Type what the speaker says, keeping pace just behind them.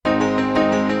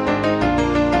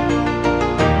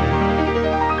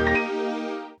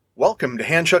Welcome to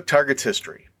Handchuck Targets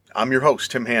History. I'm your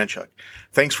host, Tim Handchuck.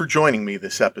 Thanks for joining me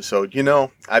this episode. You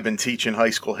know, I've been teaching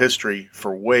high school history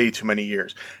for way too many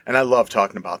years, and I love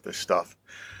talking about this stuff.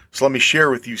 So let me share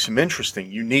with you some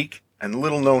interesting, unique, and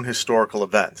little-known historical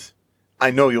events. I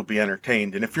know you'll be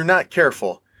entertained, and if you're not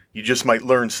careful, you just might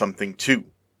learn something too.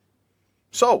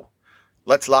 So,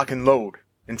 let's lock and load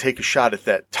and take a shot at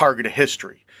that target of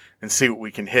history and see what we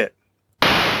can hit.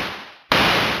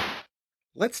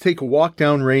 Let's take a walk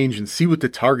down range and see what the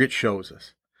target shows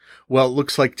us. Well, it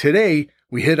looks like today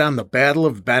we hit on the Battle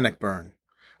of Bannockburn,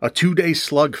 a 2-day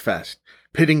slugfest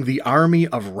pitting the army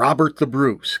of Robert the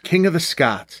Bruce, King of the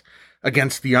Scots,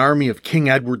 against the army of King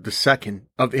Edward II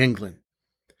of England.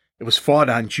 It was fought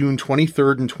on June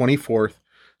 23rd and 24th,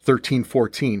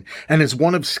 1314, and is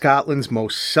one of Scotland's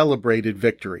most celebrated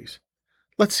victories.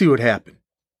 Let's see what happened.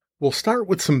 We'll start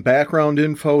with some background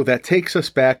info that takes us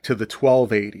back to the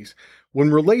 1280s, when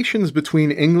relations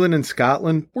between England and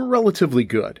Scotland were relatively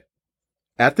good.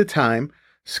 At the time,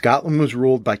 Scotland was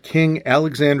ruled by King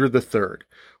Alexander III,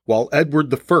 while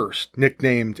Edward I,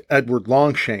 nicknamed Edward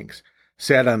Longshanks,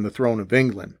 sat on the throne of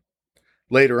England.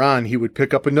 Later on, he would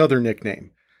pick up another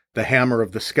nickname, the Hammer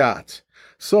of the Scots,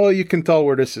 so you can tell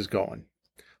where this is going.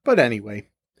 But anyway,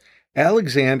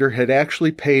 Alexander had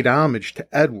actually paid homage to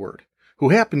Edward, who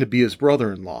happened to be his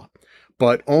brother-in-law,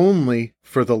 but only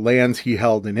for the lands he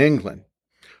held in England.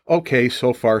 Okay,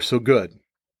 so far so good.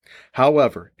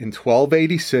 However, in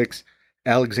 1286,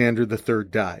 Alexander III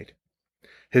died.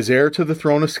 His heir to the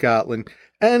throne of Scotland,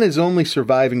 and his only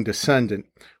surviving descendant,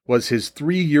 was his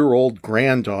 3-year-old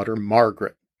granddaughter,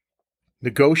 Margaret.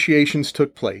 Negotiations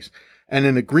took place, and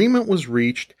an agreement was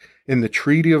reached in the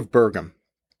Treaty of Bergen.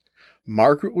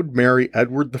 Margaret would marry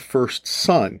Edward I's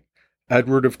son,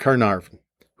 Edward of Carnarvon,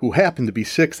 who happened to be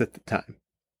 6 at the time.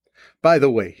 By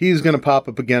the way, he's going to pop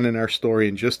up again in our story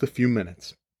in just a few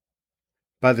minutes.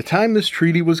 By the time this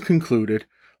treaty was concluded,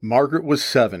 Margaret was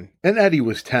 7 and Eddie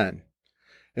was 10.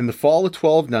 In the fall of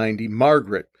 1290,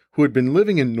 Margaret, who had been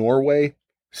living in Norway,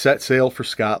 set sail for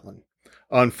Scotland.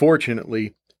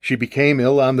 Unfortunately, she became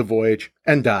ill on the voyage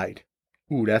and died.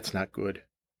 Ooh, that's not good.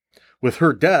 With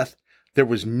her death, there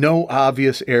was no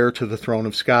obvious heir to the throne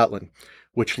of Scotland,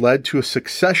 which led to a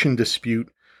succession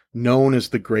dispute known as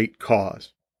the Great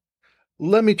Cause.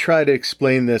 Let me try to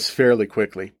explain this fairly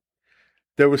quickly.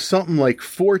 There was something like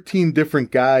 14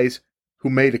 different guys who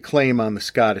made a claim on the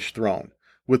Scottish throne,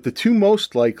 with the two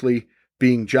most likely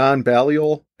being John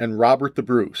Balliol and Robert the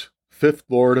Bruce, 5th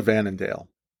Lord of Annandale.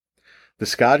 The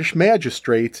Scottish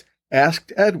magistrates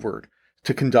asked Edward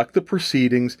to conduct the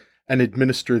proceedings and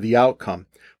administer the outcome,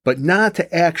 but not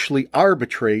to actually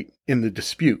arbitrate in the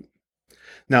dispute.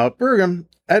 Now at Bergen,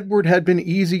 Edward had been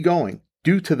easygoing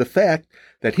due to the fact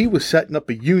that he was setting up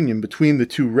a union between the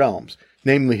two realms,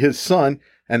 namely his son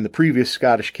and the previous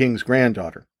Scottish king's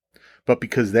granddaughter. But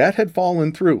because that had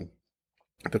fallen through,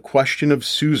 the question of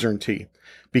suzerainty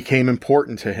became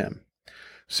important to him.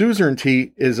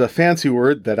 Suzerainty is a fancy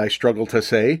word that I struggle to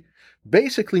say,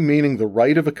 basically meaning the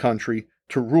right of a country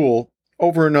to rule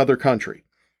over another country.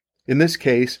 In this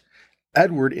case,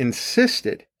 Edward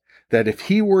insisted that if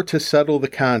he were to settle the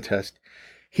contest,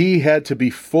 he had to be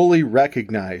fully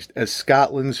recognized as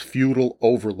Scotland's feudal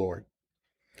overlord.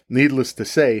 Needless to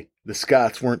say, the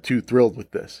Scots weren't too thrilled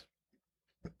with this.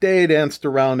 They danced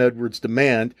around Edward's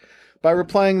demand by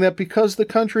replying that because the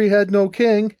country had no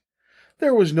king,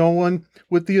 there was no one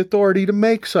with the authority to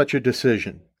make such a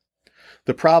decision.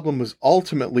 The problem was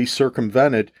ultimately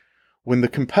circumvented when the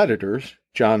competitors,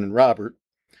 John and Robert,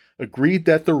 agreed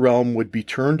that the realm would be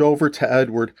turned over to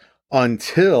Edward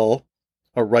until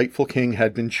a rightful king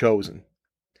had been chosen.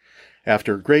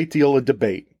 After a great deal of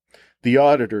debate, the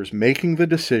auditors making the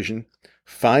decision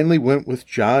finally went with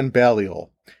John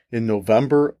Balliol in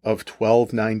November of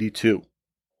 1292.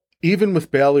 Even with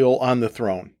Balliol on the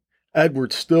throne,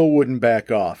 Edward still wouldn't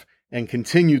back off and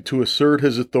continued to assert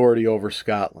his authority over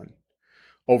Scotland.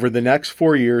 Over the next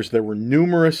 4 years, there were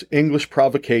numerous English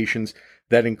provocations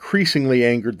that increasingly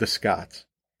angered the Scots.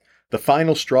 The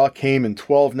final straw came in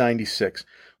 1296,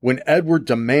 when Edward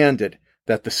demanded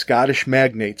that the Scottish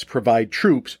magnates provide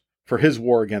troops for his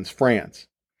war against France.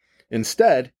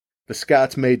 Instead, the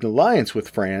Scots made an alliance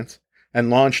with France and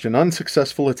launched an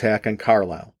unsuccessful attack on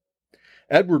Carlisle.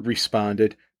 Edward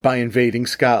responded by invading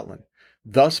Scotland,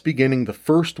 thus beginning the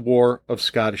First War of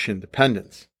Scottish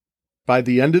Independence. By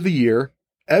the end of the year,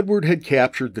 Edward had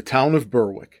captured the town of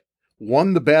Berwick,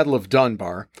 won the Battle of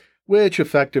Dunbar, which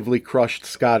effectively crushed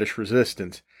Scottish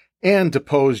resistance, and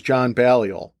deposed John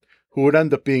Balliol, who would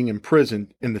end up being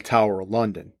imprisoned in the Tower of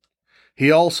London.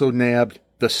 He also nabbed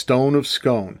the Stone of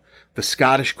Scone, the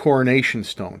Scottish coronation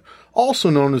stone, also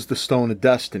known as the Stone of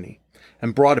Destiny,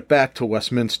 and brought it back to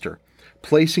Westminster,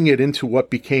 placing it into what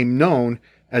became known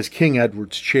as King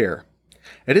Edward's chair.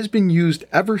 It has been used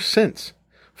ever since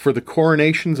for the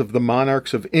coronations of the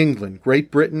monarchs of England,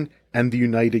 Great Britain, and the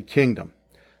United Kingdom.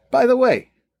 By the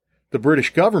way, the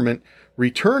British government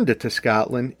returned it to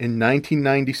Scotland in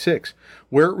 1996,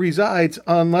 where it resides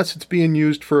unless it's being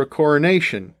used for a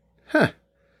coronation.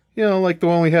 Like the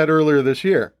one we had earlier this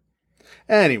year.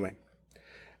 Anyway,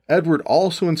 Edward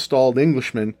also installed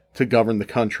Englishmen to govern the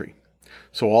country.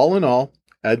 So all in all,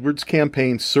 Edward's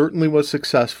campaign certainly was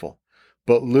successful,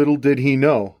 but little did he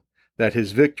know that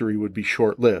his victory would be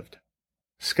short-lived.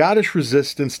 Scottish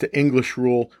resistance to English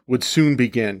rule would soon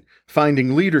begin,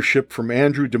 finding leadership from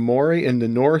Andrew de Moray in the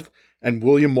north and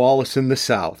William Wallace in the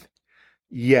south.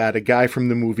 Yeah, the guy from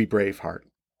the movie Braveheart.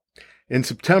 In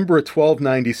September of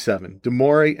 1297, de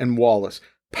Moray and Wallace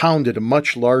pounded a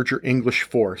much larger English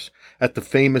force at the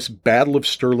famous Battle of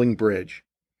Stirling Bridge.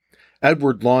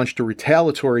 Edward launched a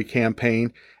retaliatory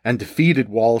campaign and defeated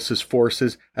Wallace's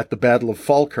forces at the Battle of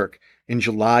Falkirk in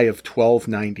July of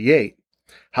 1298.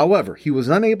 However, he was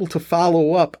unable to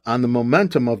follow up on the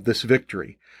momentum of this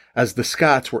victory, as the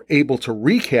Scots were able to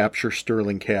recapture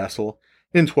Stirling Castle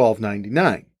in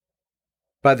 1299.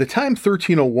 By the time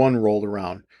 1301 rolled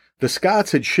around, the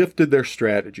Scots had shifted their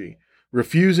strategy,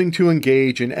 refusing to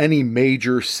engage in any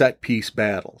major set-piece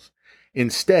battles.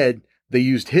 Instead, they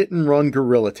used hit-and-run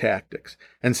guerrilla tactics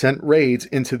and sent raids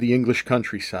into the English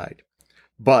countryside.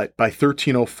 But by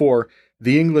 1304,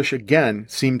 the English again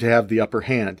seemed to have the upper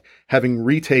hand, having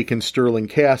retaken Stirling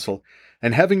Castle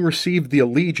and having received the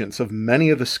allegiance of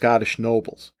many of the Scottish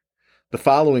nobles. The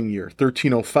following year,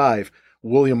 1305,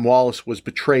 William Wallace was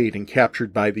betrayed and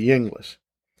captured by the English.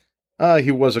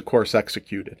 He was, of course,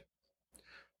 executed.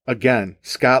 Again,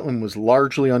 Scotland was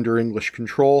largely under English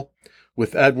control,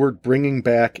 with Edward bringing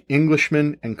back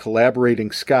Englishmen and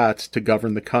collaborating Scots to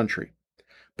govern the country.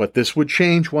 But this would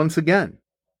change once again.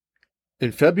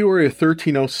 In February of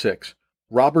 1306,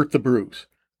 Robert the Bruce,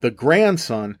 the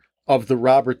grandson of the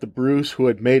Robert the Bruce who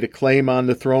had made a claim on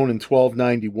the throne in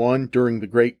 1291 during the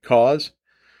Great Cause,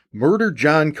 murdered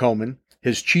John Comyn,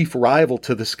 his chief rival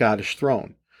to the Scottish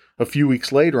throne. A few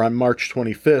weeks later, on March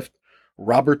 25th,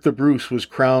 Robert the Bruce was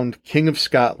crowned King of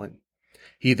Scotland.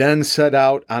 He then set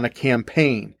out on a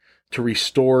campaign to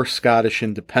restore Scottish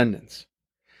independence.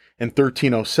 In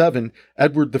 1307,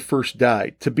 Edward I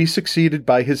died, to be succeeded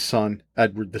by his son,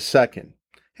 Edward II.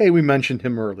 Hey, we mentioned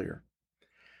him earlier.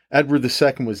 Edward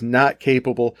II was not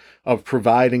capable of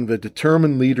providing the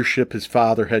determined leadership his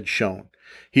father had shown.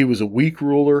 He was a weak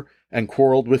ruler and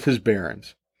quarreled with his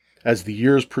barons. As the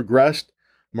years progressed,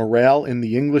 morale in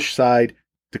the English side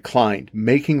declined,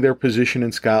 making their position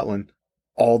in Scotland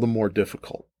all the more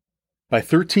difficult. By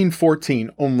 1314,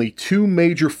 only two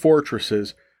major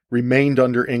fortresses remained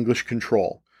under English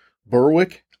control: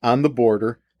 Berwick on the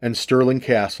border and Stirling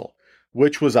Castle,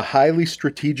 which was a highly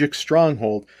strategic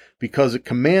stronghold because it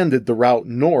commanded the route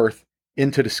north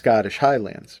into the Scottish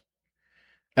Highlands.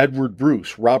 Edward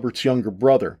Bruce, Robert's younger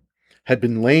brother, had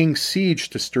been laying siege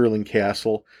to Stirling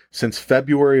Castle since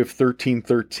February of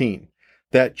 1313.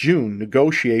 That June,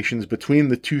 negotiations between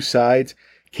the two sides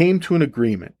came to an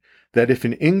agreement that if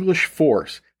an English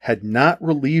force had not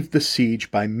relieved the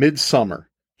siege by midsummer,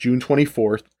 June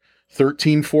 24th,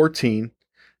 1314,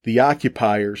 the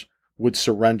occupiers would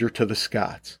surrender to the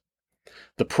Scots.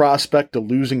 The prospect of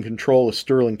losing control of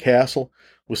Stirling Castle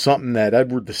was something that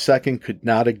Edward II could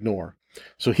not ignore,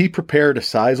 so he prepared a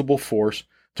sizable force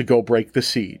to go break the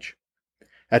siege.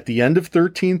 At the end of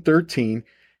 1313,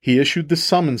 he issued the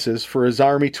summonses for his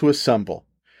army to assemble,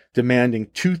 demanding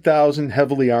 2,000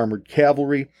 heavily armored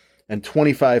cavalry and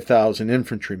 25,000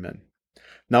 infantrymen.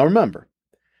 Now remember,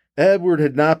 Edward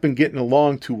had not been getting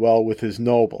along too well with his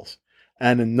nobles,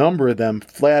 and a number of them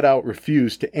flat out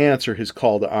refused to answer his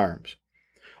call to arms.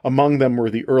 Among them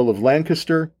were the Earl of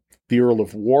Lancaster, the Earl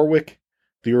of Warwick,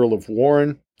 the Earl of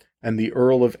Warren, and the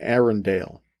Earl of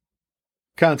Arundel.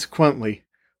 Consequently,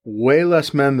 way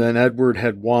less men than Edward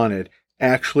had wanted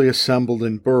actually assembled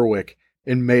in Berwick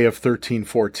in May of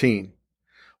 1314.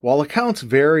 While accounts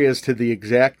vary as to the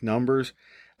exact numbers,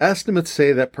 estimates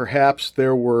say that perhaps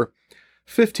there were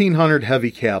 1,500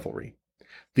 heavy cavalry.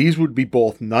 These would be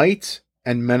both knights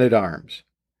and men-at-arms.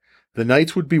 The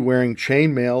knights would be wearing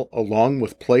chainmail along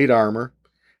with plate armor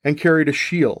and carried a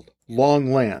shield,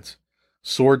 long lance,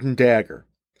 sword and dagger.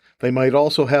 They might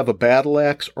also have a battle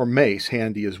axe or mace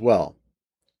handy as well.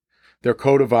 Their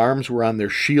coat of arms were on their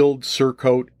shield,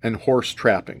 surcoat, and horse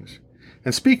trappings.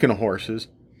 And speaking of horses,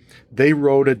 they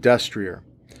rode a destrier,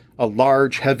 a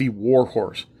large, heavy war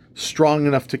horse, strong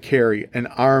enough to carry an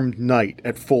armed knight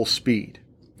at full speed.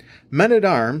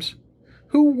 Men-at-arms,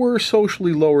 who were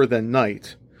socially lower than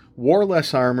knights, wore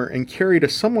less armor and carried a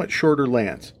somewhat shorter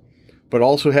lance, but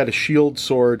also had a shield,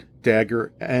 sword,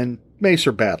 dagger, and mace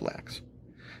or battle axe.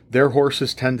 Their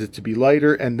horses tended to be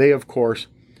lighter, and they, of course,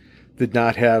 did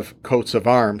not have coats of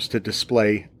arms to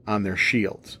display on their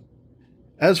shields.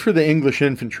 As for the English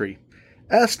infantry,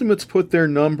 estimates put their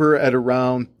number at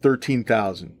around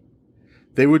 13,000.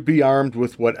 They would be armed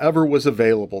with whatever was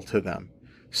available to them: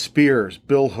 spears,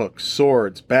 billhooks,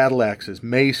 swords, battle axes,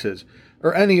 maces,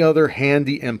 or any other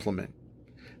handy implement.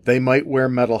 They might wear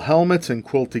metal helmets and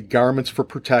quilted garments for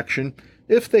protection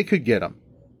if they could get them.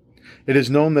 It is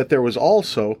known that there was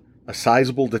also a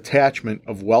sizable detachment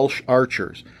of Welsh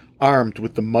archers armed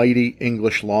with the mighty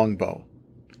English longbow.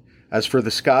 As for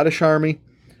the Scottish army,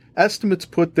 estimates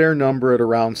put their number at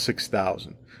around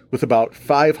 6,000, with about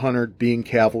 500 being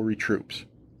cavalry troops.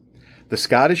 The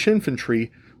Scottish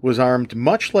infantry was armed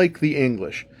much like the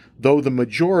English, though the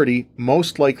majority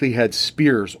most likely had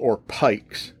spears or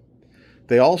pikes.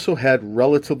 They also had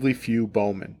relatively few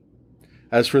bowmen.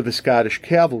 As for the Scottish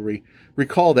cavalry,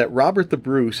 recall that Robert the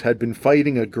Bruce had been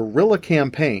fighting a guerrilla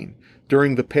campaign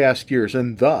during the past years,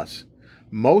 and thus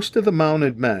most of the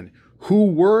mounted men who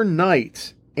were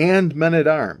knights and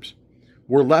men-at-arms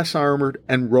were less armored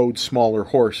and rode smaller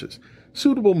horses,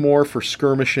 suitable more for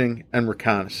skirmishing and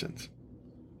reconnaissance.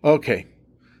 Okay,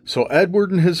 so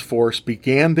Edward and his force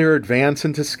began their advance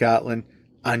into Scotland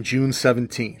on June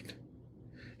 17th.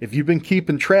 If you've been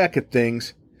keeping track of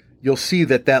things, you'll see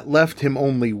that left him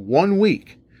only 1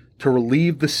 week to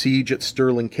relieve the siege at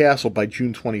Stirling Castle by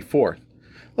June 24th.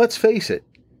 Let's face it,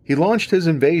 he launched his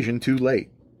invasion too late.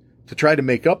 To try to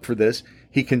make up for this,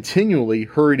 he continually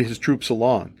hurried his troops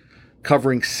along,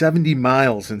 covering 70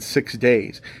 miles in 6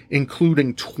 days,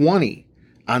 including 20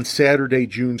 on Saturday,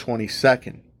 June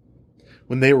 22nd.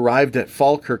 When they arrived at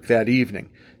Falkirk that evening,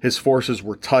 his forces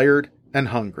were tired and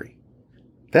hungry.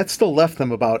 That still left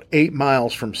them about 8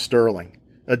 miles from Stirling,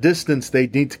 a distance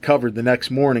they'd need to cover the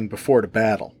next morning before the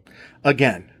battle.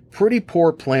 Again, pretty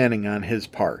poor planning on his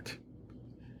part.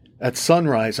 At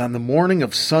sunrise on the morning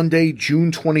of Sunday,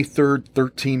 June 23rd,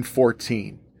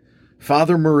 1314,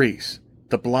 Father Maurice,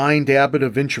 the blind abbot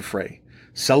of Incheffray,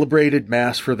 celebrated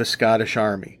Mass for the Scottish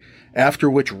army, after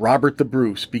which Robert the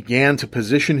Bruce began to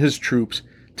position his troops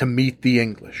to meet the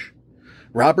English.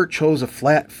 Robert chose a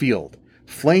flat field,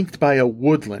 flanked by a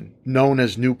woodland known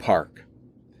as New Park.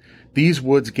 These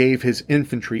woods gave his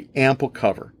infantry ample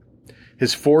cover.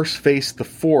 His force faced the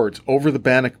fords over the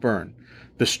Bannockburn,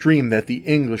 the stream that the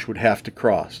English would have to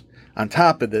cross. On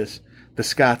top of this, the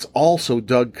Scots also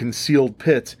dug concealed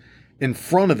pits in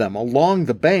front of them along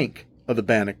the bank of the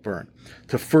Bannockburn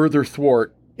to further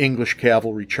thwart English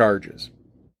cavalry charges.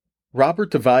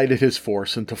 Robert divided his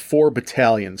force into 4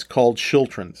 battalions called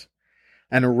schiltrons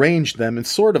and arranged them in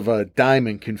sort of a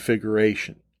diamond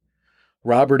configuration.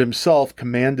 Robert himself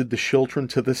commanded the schiltron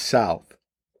to the south.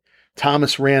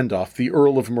 Thomas Randolph, the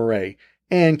Earl of Moray,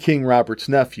 and King Robert's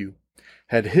nephew,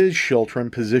 had his schiltron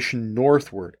positioned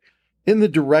northward in the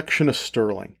direction of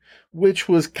Stirling, which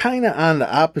was kind of on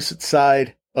the opposite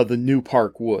side of the New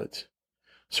Park woods.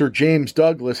 Sir James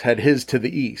Douglas had his to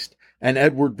the east, and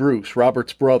Edward Bruce,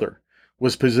 Robert's brother,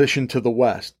 was positioned to the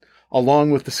west,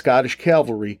 along with the Scottish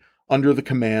cavalry under the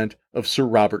command of Sir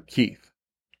Robert Keith.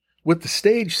 With the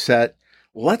stage set,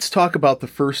 let's talk about the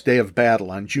first day of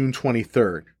battle on June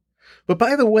 23rd. But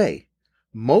by the way,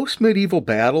 most medieval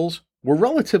battles were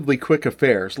relatively quick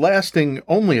affairs, lasting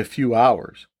only a few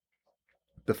hours.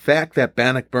 The fact that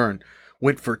Bannockburn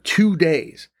went for 2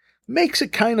 days makes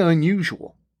it kind of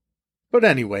unusual. But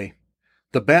anyway,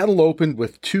 the battle opened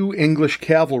with 2 English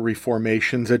cavalry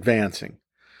formations advancing.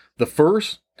 The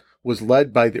first was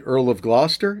led by the Earl of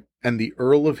Gloucester and the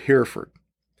Earl of Hereford.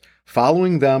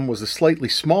 Following them was a slightly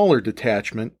smaller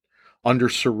detachment under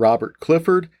Sir Robert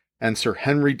Clifford and Sir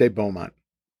Henry de Beaumont.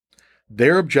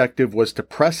 Their objective was to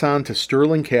press on to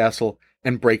Stirling Castle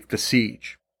and break the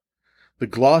siege. The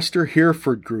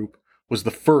Gloucester-Hereford group was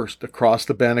the first across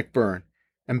the Bannockburn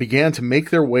and began to make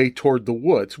their way toward the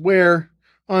woods where,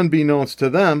 unbeknownst to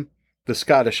them, the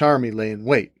Scottish army lay in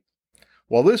wait.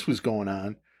 While this was going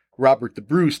on, Robert the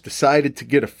Bruce decided to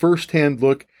get a first-hand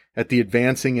look at the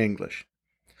advancing English.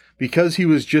 Because he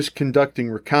was just conducting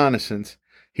reconnaissance,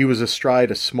 he was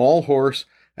astride a small horse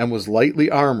and was lightly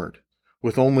armored,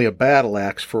 with only a battle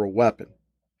axe for a weapon.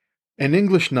 An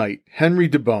English knight, Henry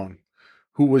de Beaune,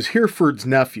 who was Hereford's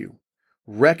nephew,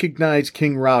 recognized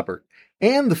King Robert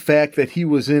and the fact that he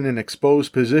was in an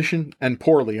exposed position and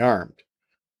poorly armed.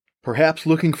 Perhaps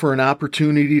looking for an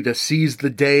opportunity to seize the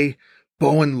day,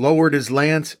 Bowen lowered his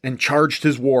lance and charged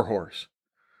his warhorse.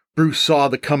 Bruce saw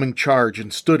the coming charge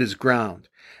and stood his ground.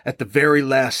 At the very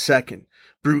last second,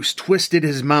 Bruce twisted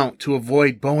his mount to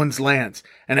avoid Bowen's lance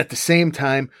and at the same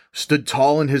time stood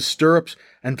tall in his stirrups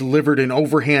and delivered an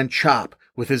overhand chop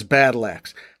with his battle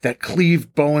axe that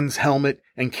cleaved Bowen's helmet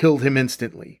and killed him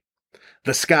instantly.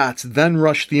 The Scots then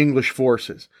rushed the English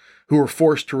forces, who were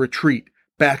forced to retreat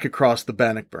back across the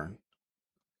Bannockburn.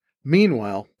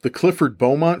 Meanwhile, the Clifford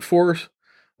Beaumont force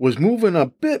was moving a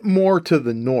bit more to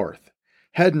the north,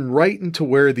 heading right into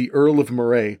where the Earl of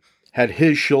Moray had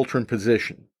his Chiltern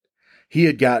position. He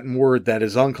had gotten word that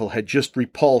his uncle had just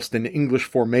repulsed an English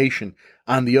formation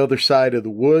on the other side of the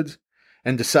woods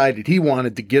and decided he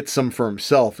wanted to get some for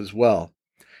himself as well.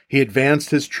 He advanced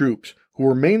his troops, who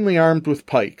were mainly armed with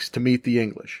pikes, to meet the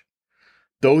English.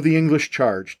 Though the English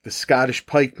charged, the Scottish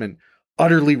pikemen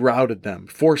utterly routed them,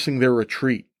 forcing their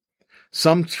retreat.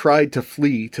 Some tried to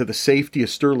flee to the safety of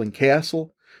Stirling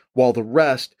Castle, while the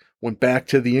rest went back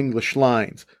to the English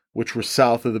lines, which were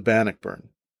south of the Bannockburn.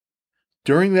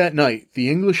 During that night, the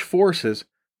English forces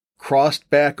crossed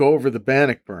back over the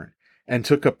Bannockburn and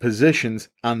took up positions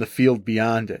on the field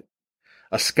beyond it.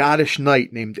 A Scottish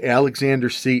knight named Alexander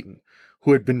Seton,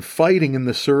 who had been fighting in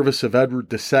the service of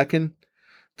Edward II,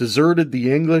 deserted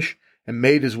the English and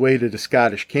made his way to the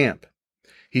Scottish camp.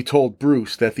 He told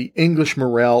Bruce that the English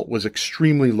morale was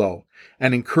extremely low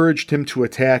and encouraged him to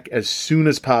attack as soon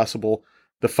as possible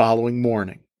the following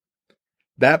morning.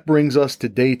 That brings us to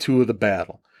day 2 of the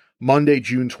battle, Monday,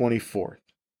 June 24th.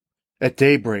 At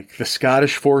daybreak, the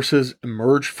Scottish forces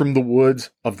emerged from the woods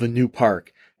of the new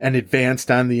park and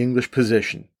advanced on the English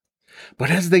position.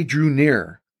 But as they drew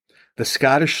nearer, the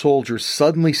Scottish soldiers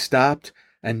suddenly stopped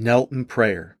and knelt in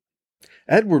prayer.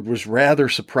 Edward was rather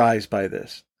surprised by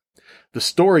this. The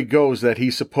story goes that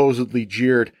he supposedly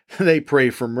jeered, "They pray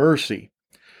for mercy,"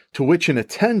 to which an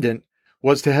attendant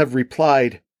was to have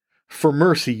replied, "For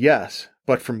mercy, yes,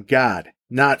 but from God,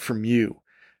 not from you.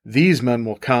 These men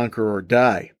will conquer or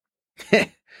die."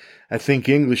 I think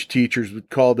English teachers would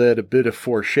call that a bit of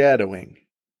foreshadowing.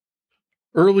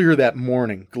 Earlier that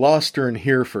morning, Gloucester and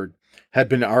Hereford had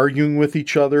been arguing with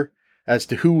each other as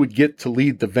to who would get to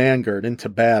lead the vanguard into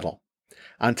battle.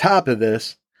 On top of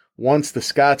this, once the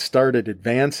Scots started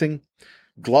advancing,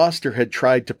 Gloucester had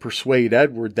tried to persuade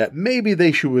Edward that maybe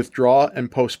they should withdraw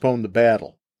and postpone the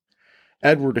battle.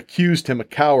 Edward accused him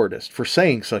of cowardice for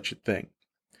saying such a thing.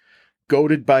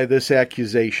 Goaded by this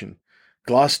accusation,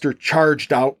 Gloucester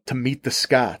charged out to meet the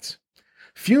Scots.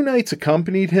 Few knights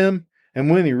accompanied him,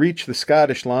 and when he reached the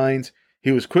Scottish lines,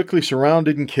 he was quickly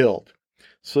surrounded and killed.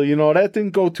 So, that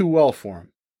didn't go too well for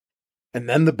him. And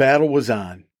then the battle was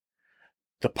on.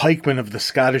 The pikemen of the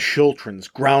Scottish Chilterns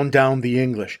ground down the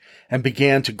English and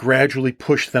began to gradually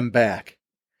push them back.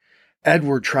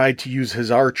 Edward tried to use his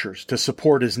archers to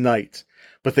support his knights,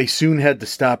 but they soon had to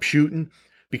stop shooting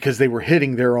because they were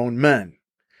hitting their own men.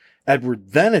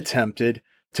 Edward then attempted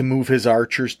to move his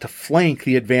archers to flank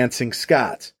the advancing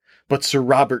Scots, but Sir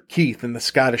Robert Keith and the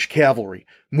Scottish cavalry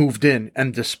moved in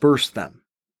and dispersed them.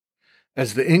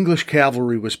 As the English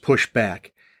cavalry was pushed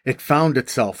back, it found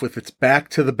itself with its back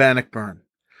to the Bannockburn.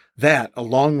 That,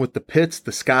 along with the pits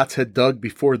the Scots had dug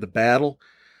before the battle,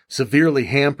 severely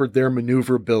hampered their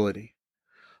maneuverability.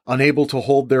 Unable to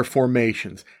hold their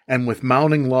formations, and with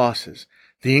mounting losses,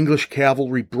 the English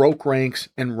cavalry broke ranks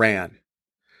and ran.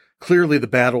 Clearly the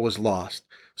battle was lost,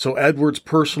 so Edward's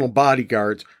personal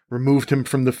bodyguards removed him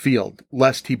from the field,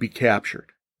 lest he be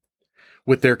captured.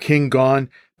 With their king gone,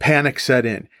 panic set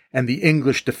in, and the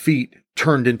English defeat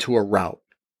turned into a rout.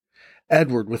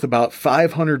 Edward, with about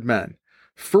 500 men,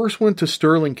 first went to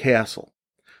Stirling Castle,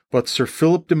 but Sir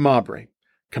Philip de Mowbray,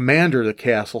 commander of the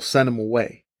castle, sent him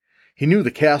away. He knew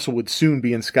the castle would soon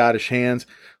be in Scottish hands,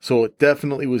 so it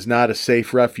definitely was not a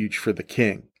safe refuge for the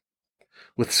king.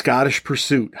 With Scottish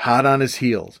pursuit hot on his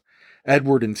heels,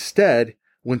 Edward instead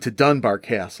went to Dunbar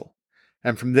Castle,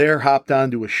 and from there hopped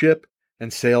onto a ship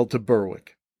and sailed to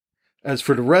Berwick. As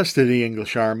for the rest of the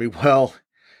English army, well,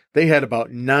 they had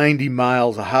about 90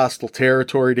 miles of hostile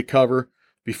territory to cover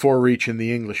before reaching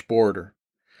the English border.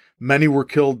 Many were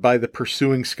killed by the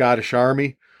pursuing Scottish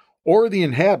army or the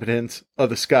inhabitants of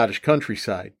the Scottish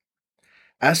countryside.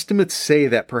 Estimates say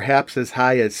that perhaps as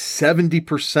high as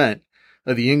 70%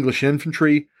 of the English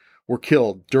infantry were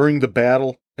killed during the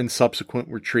battle and subsequent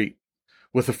retreat,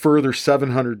 with a further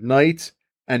 700 knights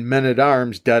and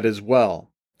men-at-arms dead as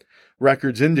well.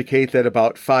 Records indicate that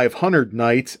about 500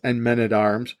 knights and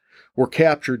men-at-arms were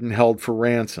captured and held for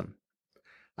ransom.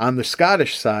 On the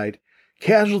Scottish side,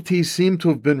 casualties seem to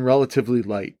have been relatively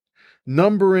light.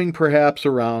 numbering perhaps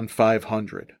around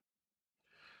 500.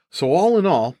 So all in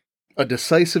all, a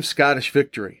decisive Scottish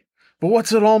victory. But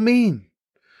what's it all mean?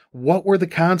 What were the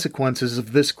consequences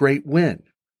of this great win?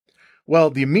 Well,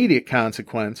 the immediate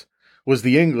consequence was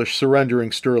the English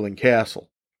surrendering Stirling Castle.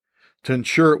 To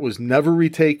ensure it was never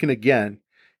retaken again,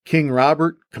 King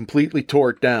Robert completely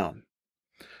tore it down.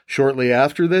 Shortly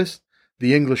after this,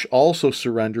 the English also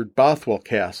surrendered Bothwell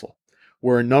Castle,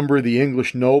 where a number of the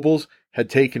English nobles had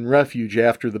taken refuge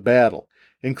after the battle,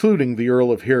 including the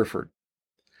Earl of Hereford.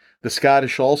 The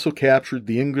Scottish also captured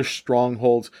the English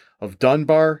strongholds of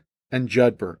Dunbar and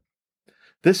Jedburgh.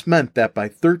 This meant that by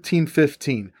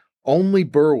 1315, only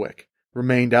Berwick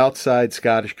remained outside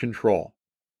Scottish control.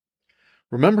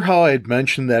 Remember how I had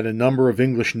mentioned that a number of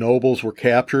English nobles were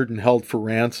captured and held for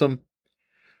ransom?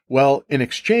 Well, in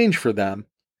exchange for them,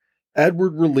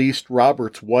 Edward released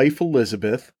Robert's wife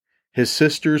Elizabeth, his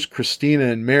sisters Christina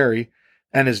and Mary,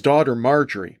 and his daughter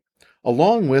Marjorie,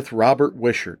 along with Robert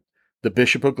Wishart, the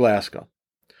Bishop of Glasgow.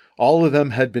 All of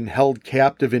them had been held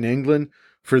captive in England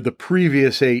for the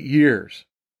previous 8 years.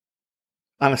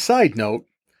 On a side note,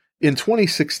 in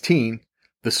 2016,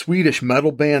 the Swedish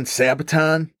metal band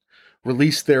Sabaton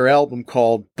released their album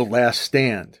called The Last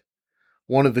Stand.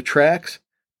 One of the tracks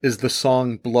is the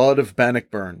song Blood of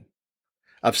Bannockburn.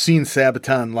 I've seen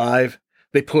Sabaton live.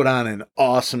 They put on an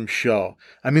awesome show.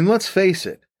 I mean, let's face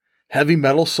it, heavy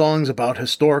metal songs about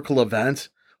historical events,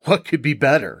 what could be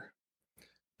better?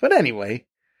 But anyway,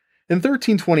 in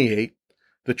 1328,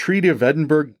 the Treaty of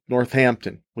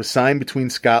Edinburgh-Northampton was signed between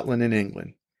Scotland and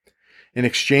England. In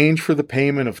exchange for the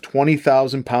payment of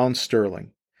 £20,000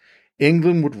 sterling,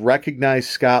 England would recognize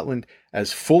Scotland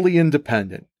as fully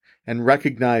independent and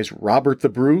recognize Robert the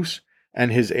Bruce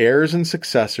and his heirs and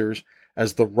successors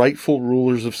as the rightful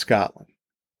rulers of Scotland.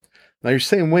 Now you're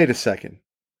saying, wait a second,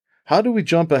 how do we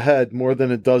jump ahead more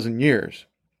than a dozen years?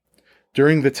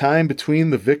 During the time between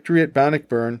the victory at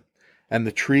Bannockburn and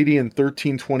the treaty in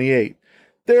 1328,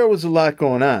 there was a lot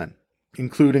going on,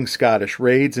 including Scottish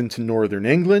raids into northern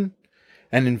England,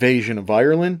 an invasion of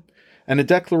Ireland, and a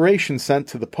declaration sent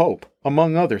to the Pope,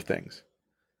 among other things.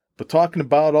 But talking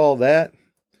about all that,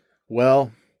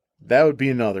 well, that would be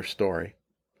another story.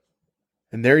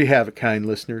 And there you have it, kind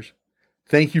listeners.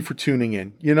 Thank you for tuning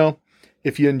in.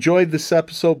 If you enjoyed this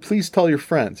episode, please tell your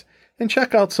friends and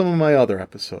check out some of my other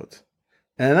episodes.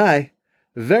 And I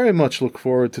very much look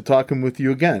forward to talking with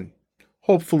you again,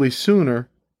 hopefully sooner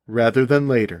rather than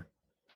later.